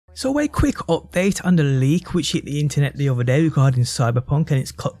So a quick update on the leak which hit the internet the other day regarding Cyberpunk and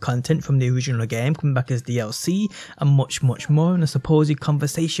its cut content from the original game coming back as DLC and much more, and a supposed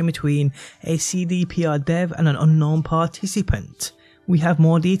conversation between a CDPR dev and an unknown participant. We have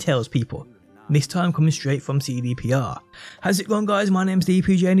more details, people, this time coming straight from CDPR. How's it going, guys? My name's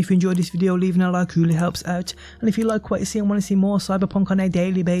DPJ, and if you enjoyed this video, leaving a like really helps out, and if you like what you see and want to see more Cyberpunk on a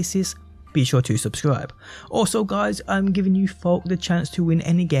daily basis, be sure to subscribe. Also guys, I'm giving you folk the chance to win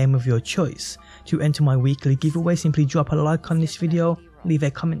any game of your choice. To enter my weekly giveaway, simply drop a like on this video, leave a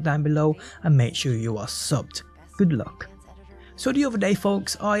comment down below, and make sure you are subbed. Good luck. So the other day,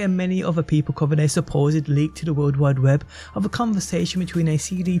 folks, I and many other people covered a supposed leak to the World Wide Web of a conversation between a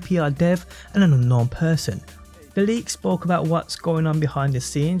CDPR dev and an unknown person. The leak spoke about what's going on behind the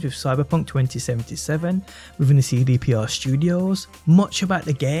scenes with Cyberpunk 2077 within the CDPR studios, much about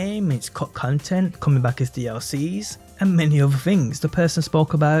the game, its cut content coming back as DLCs, and many other things. The person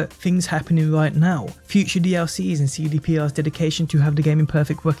spoke about things happening right now, future DLCs and CDPR's dedication to have the game in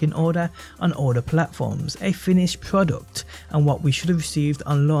perfect working order on older platforms, a finished product, and what we should have received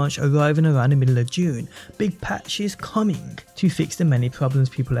on launch arriving around the middle of June, big patches coming to fix the many problems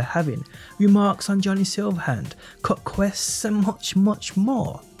people are having, remarks on Johnny Silverhand, cut quests, and much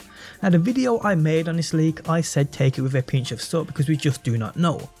more. Now, the video I made on this leak, I said take it with a pinch of salt because we just do not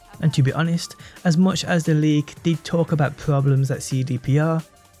know. And to be honest, as much as the leak did talk about problems at CDPR,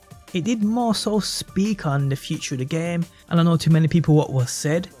 it did more so speak on the future of the game, and I know to many people what was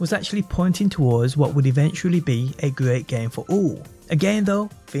said was actually pointing towards what would eventually be a great game for all. Again though,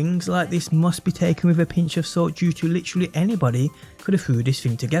 things like this must be taken with a pinch of salt due to literally anybody could have threw this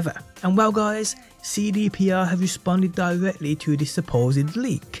thing together. And well guys, CDPR have responded directly to this supposed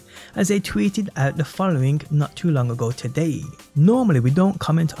leak, as they tweeted out the following not too long ago today. Normally we don't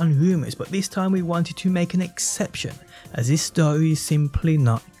comment on rumours, but this time we wanted to make an exception, as this story is simply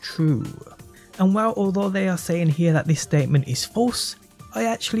not true. And well, although they are saying here that this statement is false, I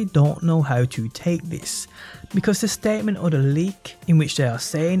actually don't know how to take this, because the statement or the leak in which they are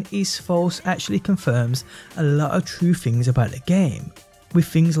saying is false actually confirms a lot of true things about the game, with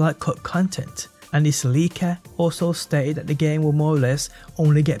things like cut content, and this leaker also stated that the game will more or less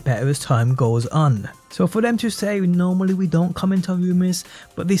only get better as time goes on. So for them to say normally we don't comment on rumours,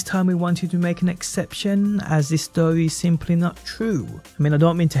 but this time we wanted to make an exception as this story is simply not true. I mean, I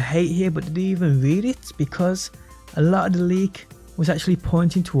don't mean to hate here, but did you even read it? Because a lot of the leak was actually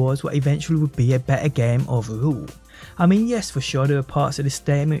pointing towards what eventually would be a better game overall. I mean, yes, for sure there are parts of this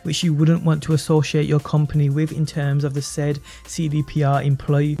statement which you wouldn't want to associate your company with in terms of the said CDPR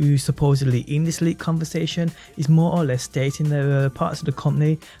employee who supposedly in this leak conversation is more or less stating there are parts of the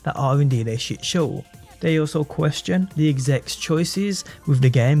company that are indeed a shit show. They also question the exec's choices with the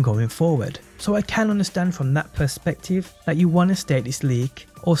game going forward. So I can understand from that perspective that you want to state this leak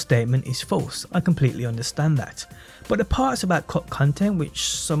or statement is false. I completely understand that. But the parts about cut content, which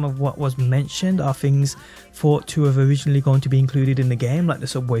some of what was mentioned are things thought to have originally going to be included in the game, like the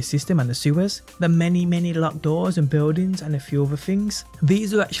subway system and the sewers, the many locked doors and buildings and a few other things,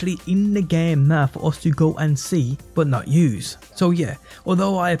 these are actually in the game now for us to go and see but not use. So yeah,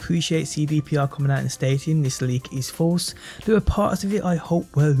 although I appreciate CDPR coming out and stating this leak is false, there are parts of it I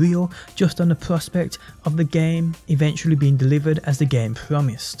hope were real, just on the prospect of the game eventually being delivered as the game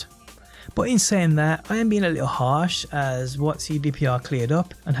promised. But in saying that, I am being a little harsh, as what CDPR cleared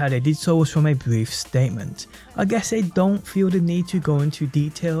up and how they did so was from a brief statement. I guess they don't feel the need to go into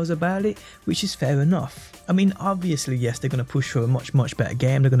details about it, which is fair enough. I mean, obviously yes, they're going to push for a much better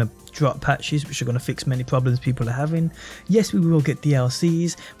game, they're going to drop patches which are going to fix many problems people are having. Yes, we will get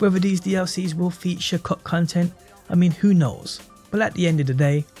DLCs, whether these DLCs will feature cut content, I mean, who knows. But at the end of the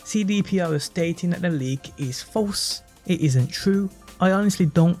day, CDPR is stating that the leak is false, it isn't true. I honestly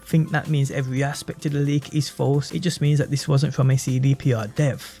don't think that means every aspect of the leak is false, it just means that this wasn't from a CDPR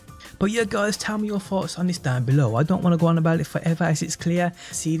dev. But yeah guys, tell me your thoughts on this down below. I don't want to go on about it forever, as it's clear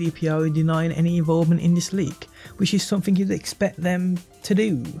CDPR are denying any involvement in this leak, which is something you'd expect them to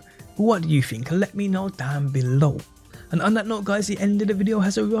do. What do you think? Let me know down below. And on that note guys, the end of the video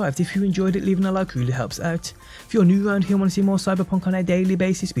has arrived. If you enjoyed it, leaving a like really helps out. If you're new around here and want to see more Cyberpunk on a daily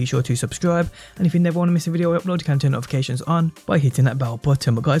basis, be sure to subscribe. And if you never want to miss a video I upload, you can turn notifications on by hitting that bell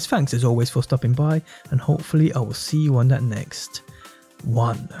button. But guys, thanks as always for stopping by, and hopefully I will see you on that next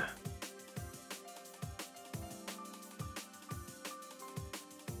one.